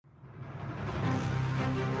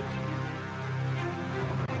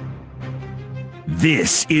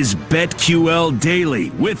This is BetQL Daily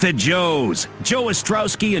with the Joes, Joe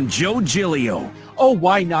Ostrowski and Joe Giglio. Oh,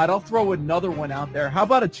 why not? I'll throw another one out there. How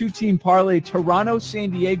about a two-team parlay, Toronto-San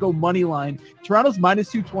Diego money line? Toronto's minus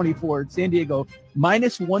 224 at San Diego,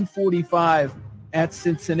 minus 145 at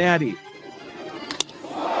Cincinnati.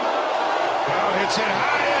 Well, hits it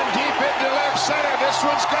high and deep into left center. This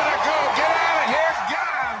one's going to go. Get out of here.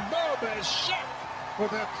 Gone. Boba shot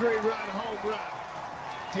with a 3-run home run.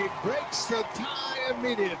 He breaks the tie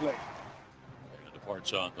immediately. And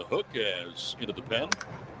departs on the hook as into the pen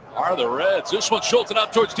are the Reds. This one Schulten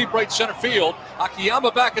out towards deep right center field.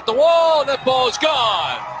 Akiyama back at the wall. That ball is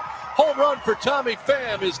gone. Home run for Tommy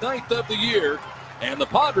Pham, his 9th of the year. And the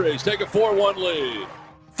Padres take a 4-1 lead.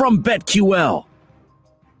 From BetQL.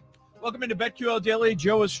 Welcome into BetQL Daily.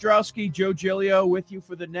 Joe Ostrowski, Joe Giglio with you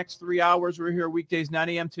for the next 3 hours. We're here weekdays, 9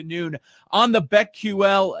 a.m. to noon on the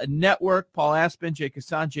BetQL network. Paul Aspen, Jay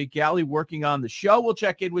Kassan, Jay Galley working on the show. We'll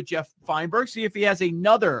check in with Jeff Feinberg, see if he has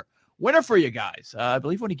another winner for you guys. I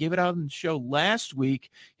believe when he gave it out on the show last week,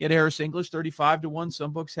 he had Harris English 35-1.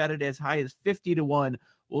 Some books had it as high as 50-1.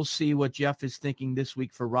 We'll see what Jeff is thinking this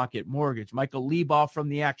week for Rocket Mortgage. Michael Lieboff from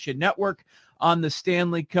the Action Network on the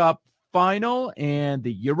Stanley Cup Final and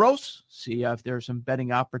the Euros. See if there's some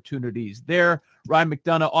betting opportunities there. Ryan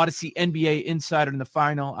McDonough, Odyssey NBA Insider in the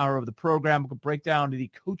final hour of the program. We'll break down the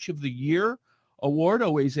Coach of the Year award,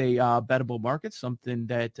 always a bettable market, something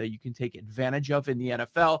that you can take advantage of in the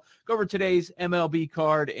NFL. Go over today's MLB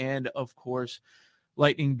card and, of course,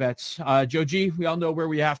 lightning bets. Joe G, we all know where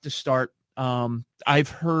we have to start. I've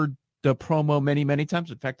heard the promo many, many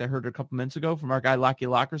times. In fact, I heard it a couple minutes ago from our guy, Lockie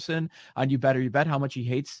Lockerson, on You Bet or You Bet, how much he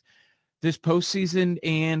hates this postseason,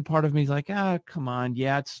 and part of me is like, come on.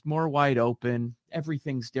 Yeah, it's more wide open.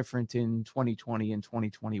 Everything's different in 2020 and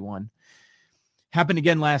 2021. Happened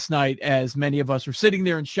again last night as many of us were sitting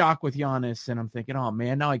there in shock with Giannis, and I'm thinking, oh,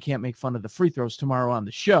 man, now I can't make fun of the free throws tomorrow on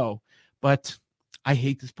the show, but I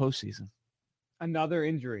hate this postseason. Another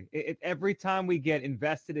injury. Every time we get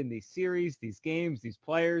invested in these series, these games, these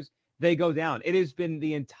players, they go down. It has been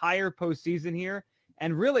the entire postseason here.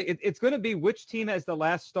 And really, it's going to be which team has the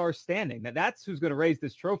last star standing. That's who's going to raise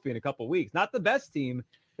this trophy in a couple of weeks. Not the best team,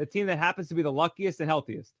 the team that happens to be the luckiest and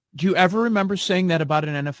healthiest. Do you ever remember saying that about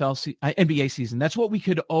an NBA season? That's what we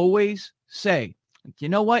could always say. You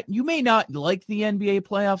know what? You may not like the NBA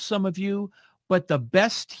playoffs, some of you, but the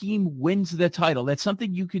best team wins the title. That's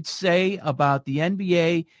something you could say about the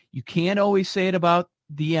NBA. You can't always say it about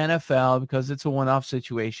the NFL because it's a one-off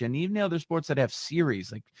situation. Even the other sports that have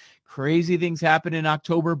series, like crazy things happen in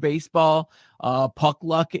October, baseball, puck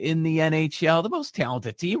luck in the NHL, the most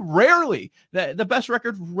talented team rarely, the best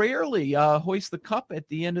record rarely hoists the cup at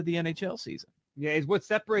the end of the NHL season. Yeah, it's what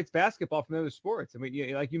separates basketball from other sports. I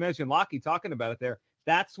mean, like you mentioned, Lockie talking about it there.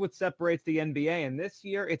 That's what separates the NBA. And this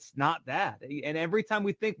year, it's not that. And every time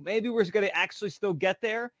we think maybe we're going to actually still get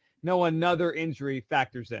there, no, another injury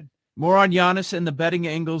factors in. More on Giannis and the betting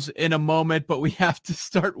angles in a moment, but we have to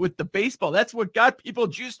start with the baseball. That's what got people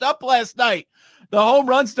juiced up last night. The home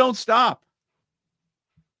runs don't stop.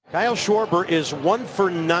 Kyle Schwarber is 1 for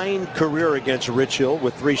 9 career against Rich Hill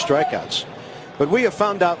with 3 strikeouts. But we have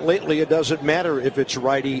found out lately it doesn't matter if it's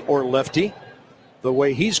righty or lefty, the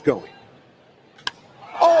way he's going.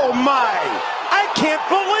 Oh, my! I can't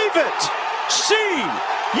believe it! See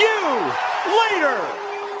you later!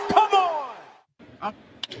 Come on!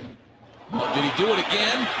 Did he do it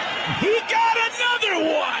again? He got another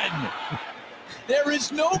one! There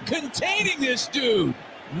is no containing this dude.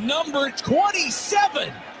 Number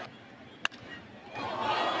 27.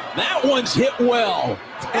 That one's hit well.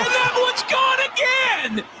 And that one's gone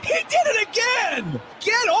again! He did it again!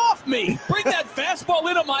 Get off me! Bring that fastball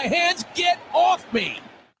into my hands. Get off me!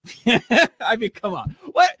 I mean, come on.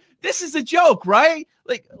 What? This is a joke, right?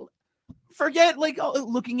 Like, forget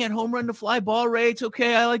looking at home run to fly ball rates.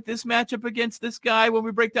 Okay, I like this matchup against this guy when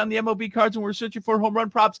we break down the MLB cards and we're searching for home run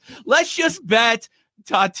props. Let's just bet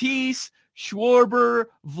Tatis, Schwarber,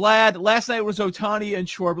 Vlad. Last night was Ohtani and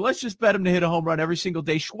Schwarber. Let's just bet him to hit a home run every single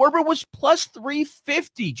day. Schwarber was plus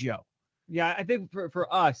 350, Joe. Yeah, I think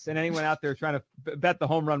for us and anyone out there trying to bet the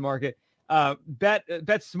home run market,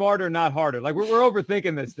 bet smarter, not harder. Like we're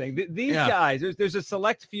overthinking this thing. These guys, there's a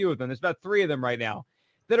select few of them. There's about 3 of them right now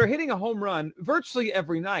that are hitting a home run virtually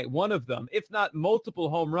every night. One of them, if not multiple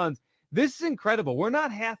home runs. This is incredible. We're not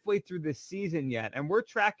halfway through this season yet, and we're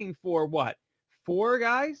tracking for 4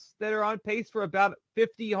 guys that are on pace for about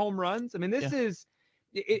 50 home runs. I mean, this is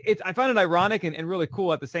I find it ironic and really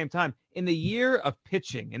cool at the same time. In the year of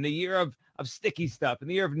pitching, in the year of sticky stuff, in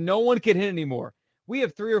the year of no one can hit anymore, we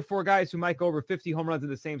have 3 or 4 guys who might go over 50 home runs in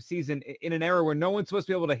the same season in an era where no one's supposed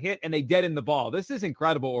to be able to hit and they dead in the ball. This is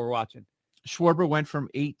incredible what we're watching. Schwarber went from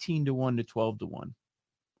 18-1 to 12-1.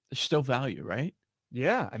 There's still value, right?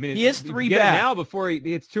 Yeah. I mean, he has 3 back now before he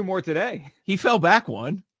hits 2 more today. He fell back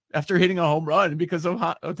one after hitting a home run because of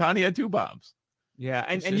Ohtani had 2 bombs. Yeah,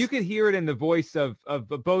 and you could hear it in the voice of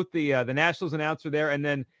both the Nationals announcer there, and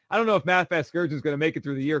then I don't know if Matt Vasgersian is going to make it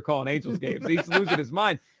through the year calling Angels games. He's losing his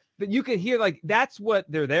mind. But you could hear, like, that's what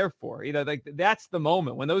they're there for. You know, like, that's the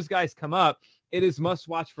moment. When those guys come up, it is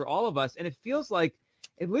must-watch for all of us. And it feels like,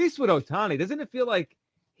 at least with Ohtani, doesn't it feel like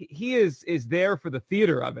he is there for the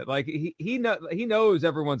theater of it? Like, he knows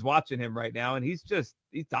everyone's watching him right now, and he's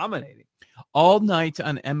dominating. All night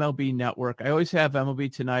on MLB Network. I always have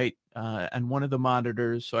MLB Tonight on one of the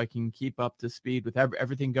monitors so I can keep up to speed with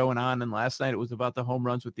everything going on. And last night it was about the home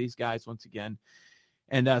runs with these guys once again.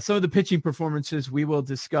 And some of the pitching performances we will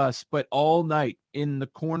discuss, but all night in the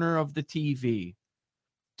corner of the TV,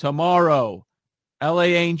 tomorrow, LA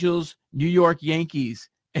Angels, New York Yankees,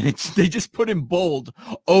 and they just put in bold,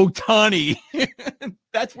 Ohtani.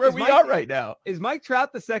 That's where we are right now. Is Mike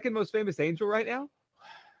Trout the second most famous Angel right now?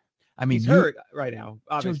 I mean, he's hurt right now,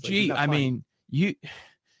 obviously. So, gee, I mean,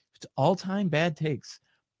 it's all-time bad takes.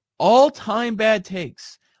 All-time bad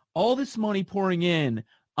takes. All this money pouring in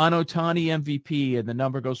on Ohtani MVP, and the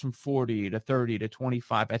number goes from 40 to 30 to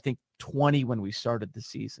 25. I think 20 when we started the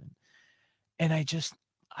season. And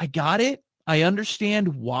I got it. I understand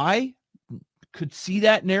why. Could see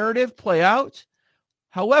that narrative play out.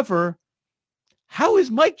 However, how is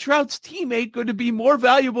Mike Trout's teammate going to be more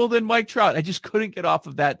valuable than Mike Trout? I just couldn't get off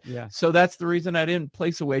of that. Yeah. So that's the reason I didn't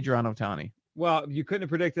place a wager on Ohtani. Well, you couldn't have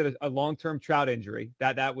predicted a long-term Trout injury.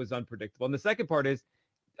 That was unpredictable. And the second part is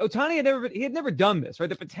Ohtani had never done this, right?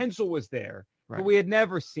 The potential was there, right, but we had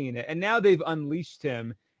never seen it. And now they've unleashed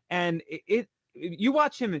him. And you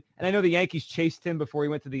watch him, and I know the Yankees chased him before he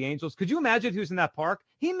went to the Angels. Could you imagine if he was in that park?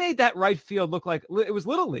 He made that right field look like it was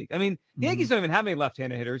Little League. I mean, the Yankees don't even have any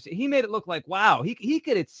left-handed hitters. He made it look like, wow, he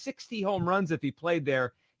could hit 60 home runs if he played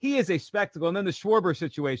there. He is a spectacle. And then the Schwarber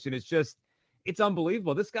situation is it's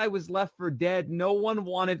unbelievable. This guy was left for dead. No one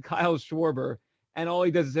wanted Kyle Schwarber, and all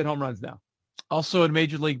he does is hit home runs now. Also in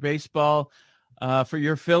Major League Baseball, for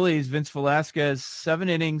your Phillies, Vince Velasquez, 7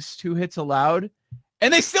 innings, 2 hits allowed.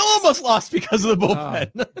 And they still almost lost because of the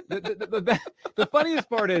bullpen. The funniest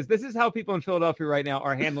part is this is how people in Philadelphia right now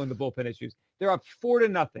are handling the bullpen issues. They're up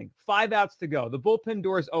 4-0, 5 outs to go. The bullpen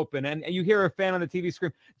door is open, and you hear a fan on the TV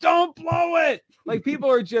scream, "Don't blow it!" Like people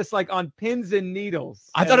are just like on pins and needles.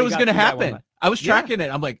 I thought it was going to happen. I was tracking it.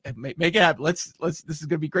 I'm like, make it happen. Let's. This is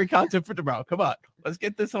going to be great content for tomorrow. Come on, let's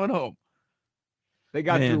get this one home. They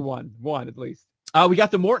got through one at least. We got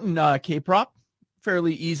the Morton K-prop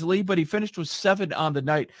fairly easily, but he finished with 7 on the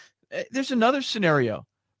night. There's another scenario.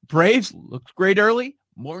 Braves looked great early.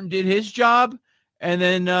 Morton did his job, and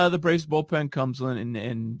then the Braves bullpen comes in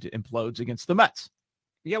and implodes against the Mets.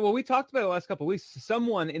 Yeah, well, we talked about it the last couple of weeks.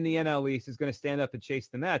 Someone in the NL East is going to stand up and chase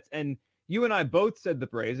the Mets, and you and I both said the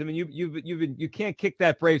Braves. I mean, you can't kick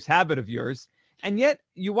that Braves habit of yours, and yet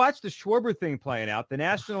you watch the Schwarber thing playing out. The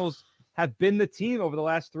Nationals have been the team over the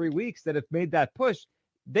last 3 weeks that have made that push.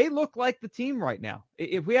 They look like the team right now.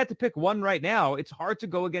 If we had to pick one right now, it's hard to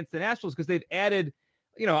go against the Nationals because they've added,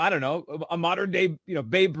 I don't know, a modern day,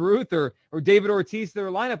 Babe Ruth or David Ortiz to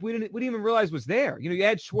their lineup. We didn't even realize was there. You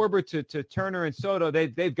add Schwarber to Turner and Soto.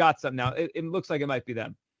 They've got something now. It looks like it might be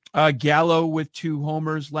them. Gallo with 2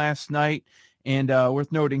 homers last night, and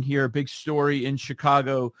worth noting here, a big story in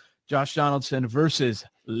Chicago. Josh Donaldson versus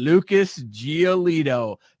Lucas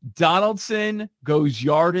Giolito. Donaldson goes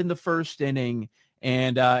yard in the first inning.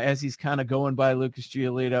 And as he's kind of going by Lucas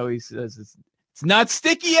Giolito, he says it's not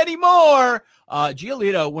sticky anymore.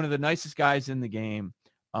 Giolito, one of the nicest guys in the game,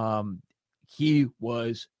 he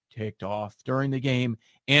was ticked off during the game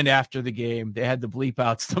and after the game. They had to bleep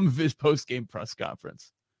out some of his post-game press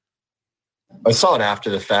conference. I saw it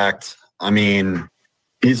after the fact. I mean,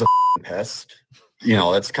 he's a pest.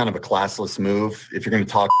 That's kind of a classless move. If you're going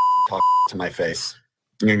to talk to my face,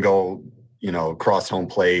 you can go, cross home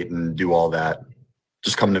plate and do all that.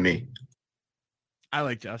 Just come to me. I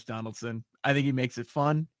like Josh Donaldson. I think he makes it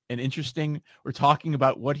fun and interesting. We're talking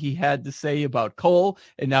about what he had to say about Cole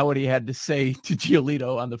and now what he had to say to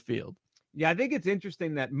Giolito on the field. Yeah, I think it's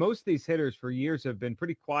interesting that most of these hitters for years have been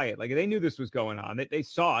pretty quiet. Like they knew this was going on. They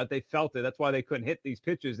saw it. They felt it. That's why they couldn't hit these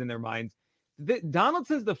pitches in their minds.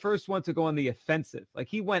 Donaldson's the first one to go on the offensive. Like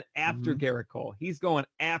he went after Garrett Cole. He's going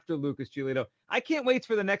after Lucas Giolito. I can't wait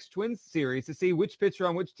for the next Twins series to see which pitcher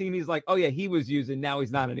on which team he's like, oh yeah, he was using. Now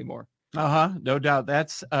he's not anymore. No doubt.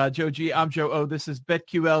 That's Joe G. I'm Joe O. This is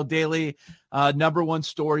BetQL Daily. Number one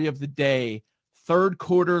story of the day. Third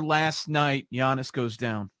quarter last night, Giannis goes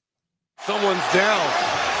down. Someone's down.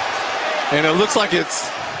 And it looks like it's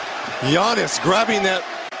Giannis grabbing that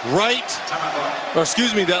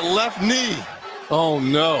that left knee. Oh,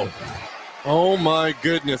 no. Oh, my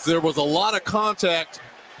goodness. There was a lot of contact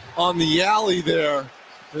on the alley there.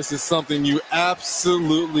 This is something you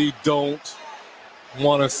absolutely don't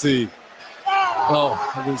want to see.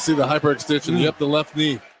 Oh, I can see the hyperextension. Yep, the left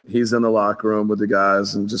knee. He's in the locker room with the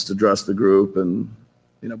guys and just addressed the group and,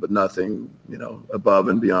 but nothing, above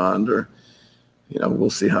and beyond or, we'll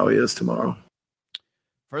see how he is tomorrow.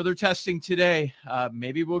 Further testing today.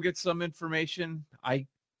 Maybe we'll get some information. I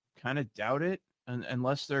kind of doubt it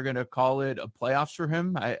unless they're going to call it a playoffs for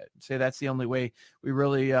him. I say that's the only way we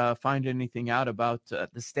really find anything out about the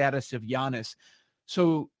status of Giannis.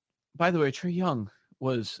 So, by the way, Trae Young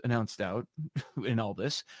was announced out in all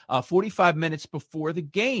this 45 minutes before the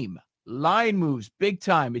game. Line moves big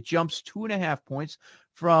time. It jumps 2.5 points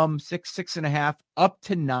from 6.5 up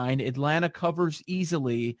to 9. Atlanta covers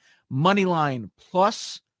easily. Money line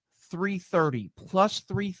plus 330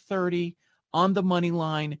 on the money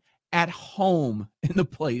line at home in the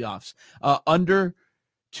playoffs. Under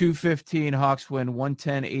 215, Hawks win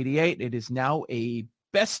 110-88. It is now a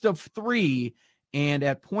best of 3. And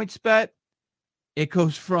at PointsBet, it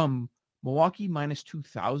goes from Milwaukee minus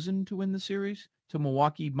 2,000 to win the series to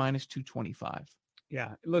Milwaukee minus 225.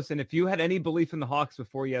 Yeah. Listen, if you had any belief in the Hawks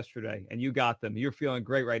before yesterday and you got them, you're feeling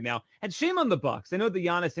great right now. And shame on the Bucks. I know the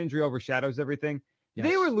Giannis injury overshadows everything. Yes.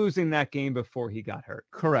 They were losing that game before he got hurt.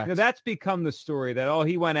 Correct. That's become the story that,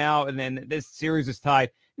 he went out and then this series is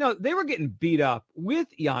tied. No, they were getting beat up with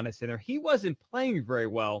Giannis in there. He wasn't playing very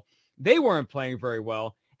well. They weren't playing very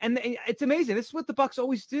well. And it's amazing. This is what the Bucks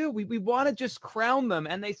always do. We want to just crown them,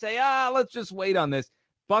 and they say, let's just wait on this.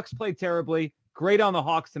 Bucks played terribly. Great on the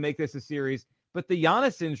Hawks to make this a series. But the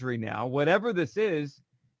Giannis injury now, whatever this is,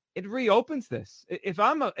 it reopens this. If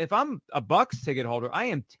I'm a Bucks ticket holder, I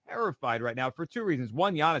am terrified right now for 2 reasons.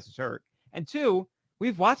 One, Giannis is hurt. And 2,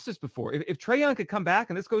 we've watched this before. If Trae Young could come back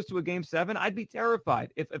and this goes to a game 7, I'd be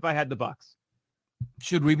terrified if I had the Bucks.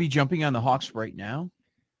 Should we be jumping on the Hawks right now?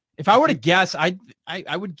 If I were to guess, I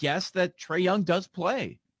would guess that Trae Young does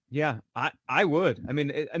play. Yeah, I would. I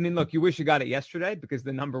mean, look, you wish you got it yesterday because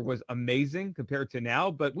the number was amazing compared to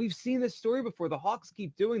now. But we've seen this story before. The Hawks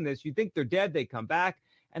keep doing this. You think they're dead, they come back,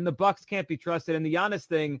 and the Bucks can't be trusted. And the Giannis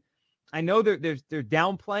thing, I know they're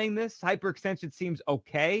downplaying this. Hyperextension seems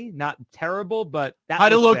okay, not terrible, but that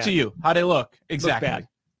how'd it look bad. To you? How'd it look? Exactly.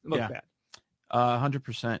 Look bad.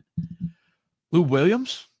 100%. Lou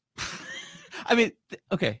Williams. I mean,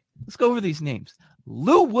 okay, let's go over these names.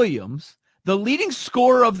 Lou Williams, the leading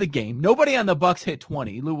scorer of the game. Nobody on the Bucks hit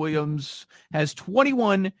 20. Lou Williams has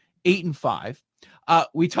 21, 8, and 5.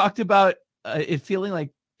 We talked about it feeling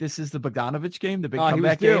like this is the Bogdanovich game, the big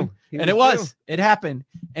comeback game. And it was. It happened.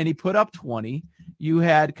 And he put up 20. You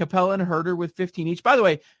had Capella and Herter with 15 each. By the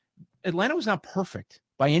way, Atlanta was not perfect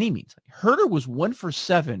by any means. Herter was 1 for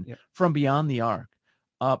 7 from beyond the arc.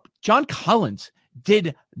 John Collins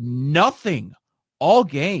did nothing all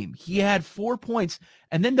game. He had 4 points.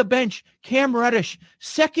 And then the bench, Cam Reddish,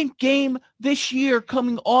 second game this year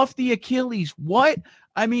coming off the Achilles. What?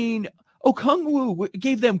 I mean, Okongwu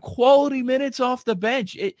gave them quality minutes off the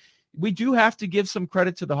bench. We do have to give some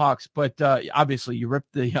credit to the Hawks, but obviously you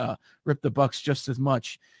ripped the Bucks just as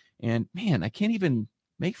much. And man, I can't even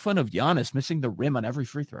make fun of Giannis missing the rim on every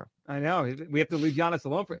free throw. I know. We have to leave Giannis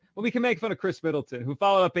alone for it. Well, we can make fun of Chris Middleton, who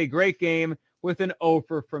followed up a great game with an 0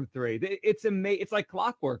 from 3. It's amazing. It's like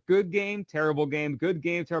clockwork. Good game, terrible game, good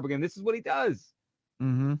game, terrible game. This is what he does.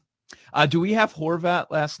 Mm-hmm. Do we have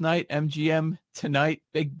Horvat last night? MGM tonight?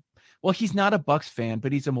 Well, he's not a Bucks fan,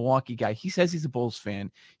 but he's a Milwaukee guy. He says he's a Bulls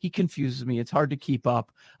fan. He confuses me. It's hard to keep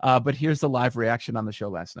up. But here's the live reaction on the show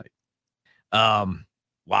last night.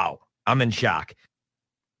 Wow. I'm in shock.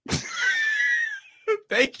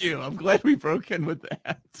 Thank you. I'm glad we broke in with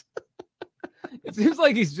that. It seems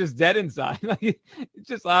like he's just dead inside. It's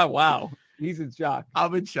just, wow. He's in shock.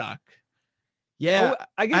 I'm in shock. Yeah.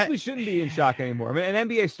 I guess we shouldn't be in shock anymore. I mean, an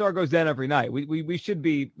NBA star goes down every night. We should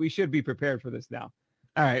be prepared for this now.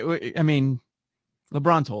 All right. I mean,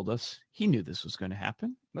 LeBron told us. He knew this was going to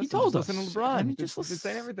happen. He told us. Listen to LeBron. I mean, just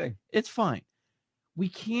saying everything. It's fine. We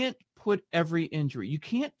can't put every injury. You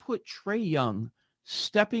can't put Trae Young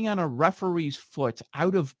stepping on a referee's foot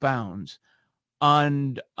out of bounds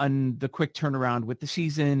on the quick turnaround with the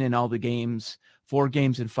season and all the games, 4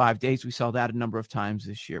 games in 5 days. We saw that a number of times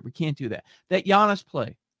this year. We can't do that. That Giannis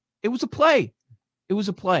play, it was a play. It was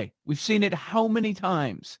a play. We've seen it how many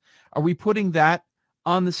times? Are we putting that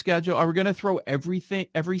on the schedule? Are we going to throw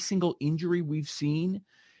every single injury we've seen?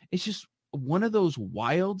 It's just one of those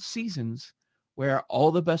wild seasons where all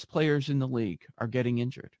the best players in the league are getting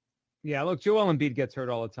injured. Yeah, look, Joel Embiid gets hurt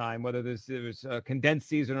all the time, whether there's a condensed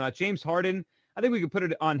season or not. James Harden, I think we could put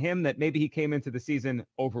it on him that maybe he came into the season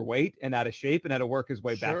overweight and out of shape and had to work his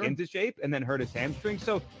way back into shape and then hurt his hamstring.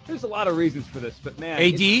 So there's a lot of reasons for this. But, man.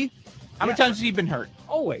 AD, how many times has he been hurt?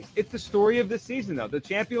 Always. It's the story of this season, though. The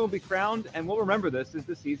champion will be crowned, and we'll remember this as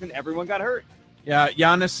the season everyone got hurt. Yeah,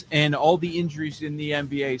 Giannis and all the injuries in the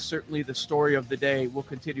NBA, certainly the story of the day. We'll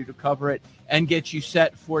continue to cover it and get you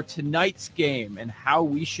set for tonight's game and how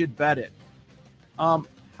we should bet it. How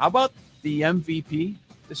about the MVP,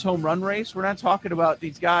 this home run race? We're not talking about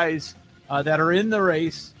these guys that are in the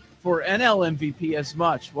race for NL MVP as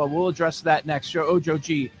much. Well, we'll address that next. Joe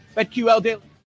G, BetQL Daily.